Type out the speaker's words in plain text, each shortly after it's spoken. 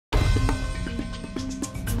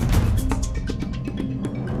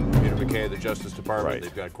the Justice Department. Right.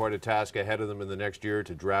 They've got quite a task ahead of them in the next year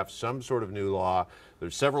to draft some sort of new law.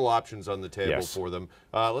 There's several options on the table for them.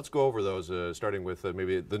 Let's go over those, starting with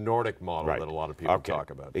maybe the Nordic model that a lot of people talk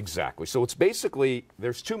about. Exactly. So it's basically,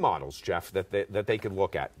 there's two models, Jeff, that they could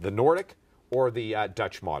look at. The Nordic or the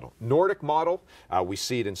Dutch model. Nordic model, we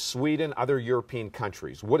see it in Sweden, other European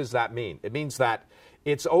countries. What does that mean? It means that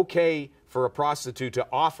it's okay for a prostitute to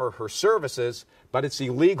offer her services, but it's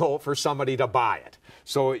illegal for somebody to buy it.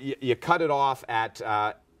 So you cut it off at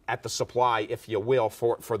the supply, if you will,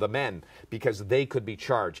 for the men, because they could be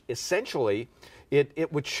charged. Essentially,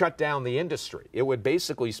 it would shut down the industry. It would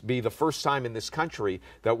basically be the first time in this country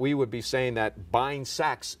that we would be saying that buying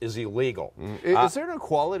sex is illegal. Is there an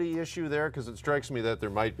equality issue there? Because it strikes me that there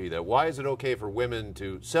might be. That why is it okay for women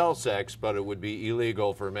to sell sex, but it would be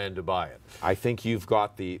illegal for men to buy it? I think you've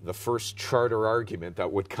got the first charter argument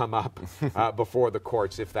that would come up before the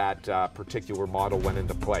courts if that particular model went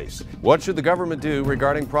into place. What should the government do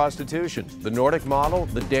regarding prostitution? The Nordic model,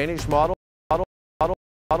 the Danish model?